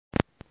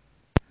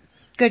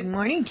Good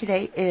morning.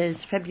 Today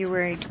is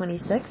February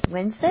 26th,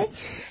 Wednesday,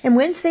 and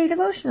Wednesday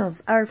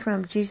devotionals are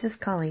from Jesus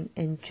Calling,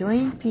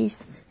 Enjoying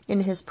Peace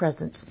in His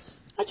Presence.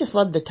 I just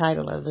love the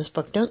title of this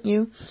book, don't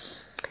you?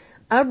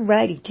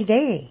 Alrighty,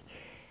 today,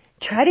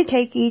 try to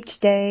take each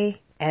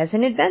day as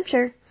an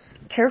adventure,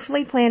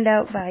 carefully planned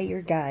out by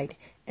your guide.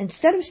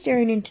 Instead of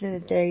staring into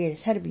the day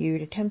ahead of you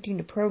and attempting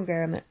to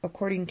program it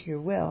according to your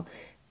will,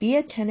 be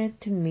attentive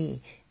to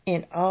me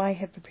and all I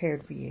have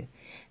prepared for you.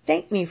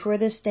 Thank me for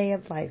this day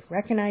of life,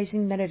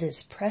 recognizing that it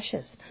is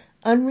precious,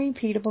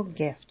 unrepeatable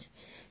gift.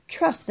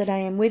 Trust that I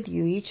am with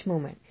you each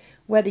moment,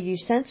 whether you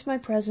sense my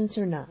presence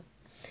or not.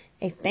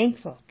 A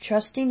thankful,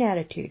 trusting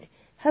attitude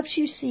helps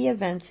you see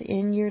events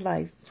in your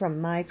life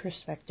from my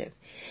perspective.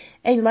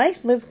 A life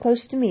lived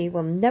close to me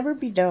will never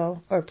be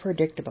dull or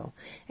predictable.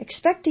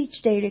 Expect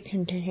each day to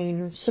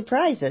contain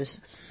surprises.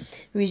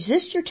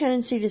 Resist your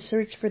tendency to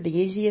search for the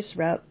easiest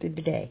route through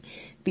the day.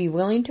 Be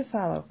willing to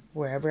follow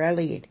wherever I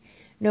lead.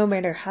 No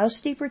matter how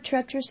steep or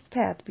treacherous the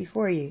path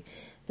before you,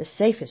 the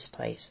safest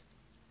place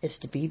is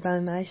to be by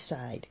my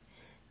side.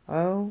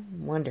 Oh,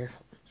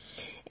 wonderful.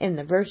 And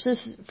the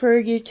verses for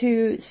you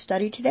to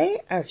study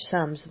today are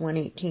Psalms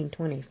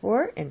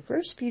 118:24 and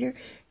 1 Peter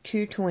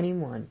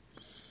 2:21.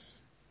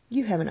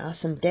 You have an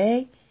awesome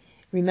day.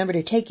 Remember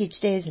to take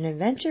each day as an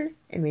adventure,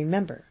 and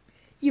remember,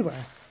 you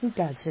are who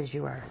God says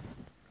you are.